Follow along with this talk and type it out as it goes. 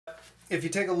if you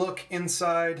take a look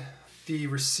inside the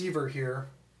receiver here,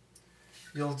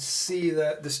 you'll see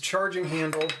that this charging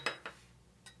handle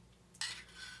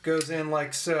goes in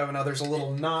like so. Now there's a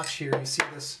little notch here. You see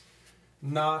this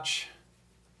notch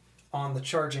on the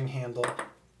charging handle.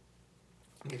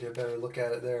 Give you a better look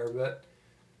at it there, but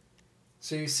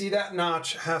so you see that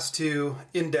notch has to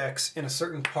index in a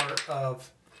certain part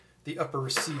of the upper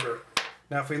receiver.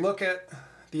 Now if we look at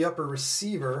the upper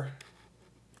receiver,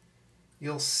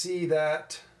 you'll see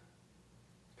that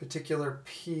particular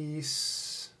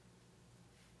piece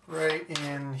right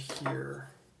in here.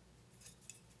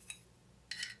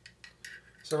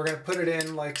 So we're going to put it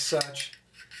in like such.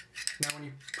 Now when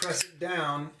you press it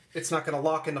down, it's not going to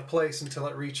lock into place until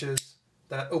it reaches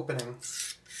that opening.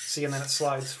 See, and then it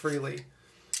slides freely.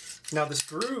 Now this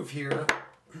groove here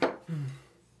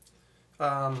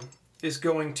is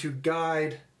going to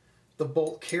guide the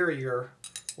bolt carrier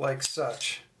like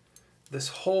such. This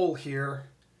hole here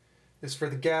is for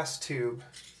the gas tube.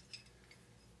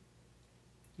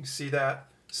 You see that?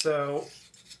 So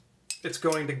it's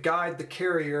going to guide the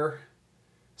carrier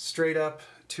straight up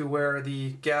to where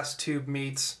the gas tube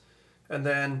meets, and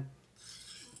then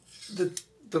the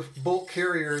bolt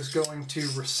carrier is going to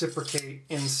reciprocate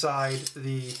inside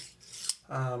the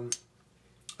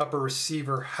upper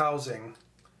receiver housing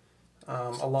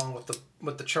along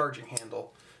with the charging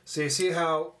handle. So you see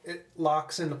how it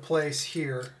locks into place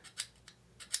here,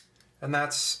 and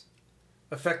that's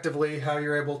effectively how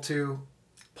you're able to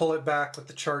pull it back with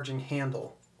the charging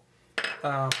handle.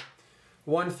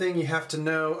 One thing you have to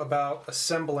know about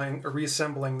assembling or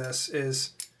reassembling this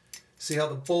is, see how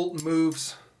the bolt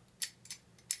moves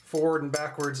forward and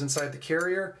backwards inside the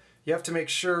carrier? You have to make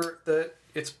sure that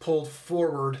it's pulled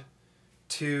forward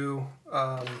to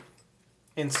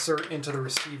insert into the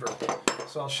receiver.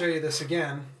 So I'll show you this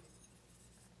again.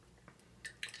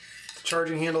 The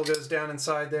charging handle goes down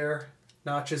inside there,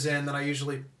 notches in, then I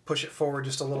usually push it forward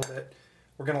just a little bit.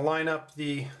 We're going to line up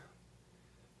the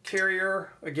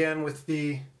carrier again with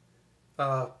the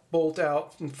bolt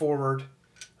out and forward.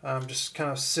 Just kind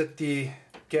of sit the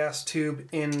gas tube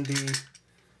in the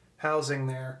housing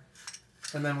there,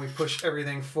 and then we push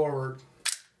everything forward,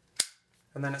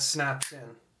 and then it snaps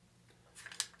in.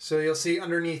 So you'll see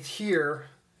underneath here,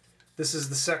 this is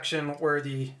the section where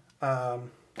the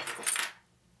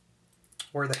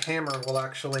hammer will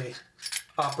actually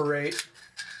operate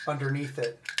underneath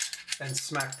it and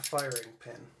smack the firing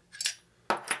pin.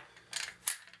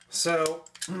 So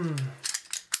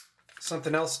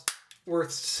something else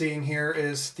worth seeing here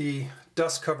is the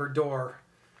dust cover door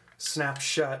snaps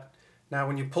shut. Now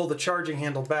when you pull the charging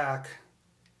handle back,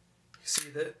 you see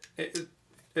that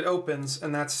it opens,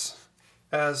 and that's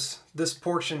as this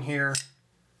portion here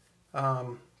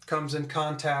comes in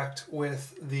contact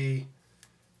with the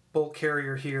bolt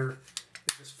carrier here,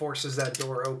 it just forces that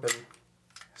door open.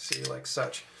 See, like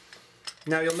such.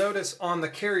 Now you'll notice on the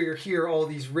carrier here all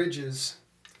these ridges,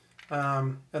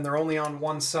 and they're only on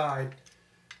one side.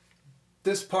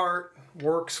 This part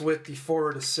works with the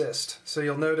forward assist. So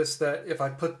you'll notice that if I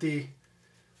put the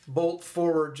bolt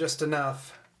forward just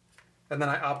enough, and then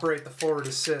I operate the forward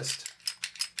assist,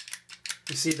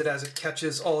 you see that as it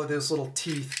catches all of those little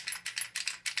teeth,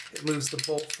 it moves the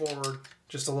bolt forward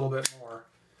just a little bit more.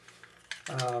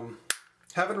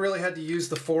 Haven't really had to use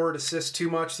the forward assist too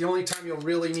much. The only time you'll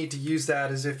really need to use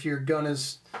that is if your gun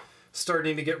is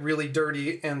starting to get really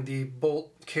dirty and the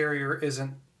bolt carrier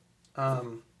isn't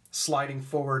sliding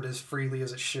forward as freely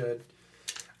as it should.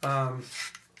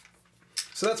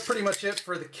 So that's pretty much it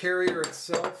for the carrier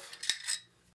itself.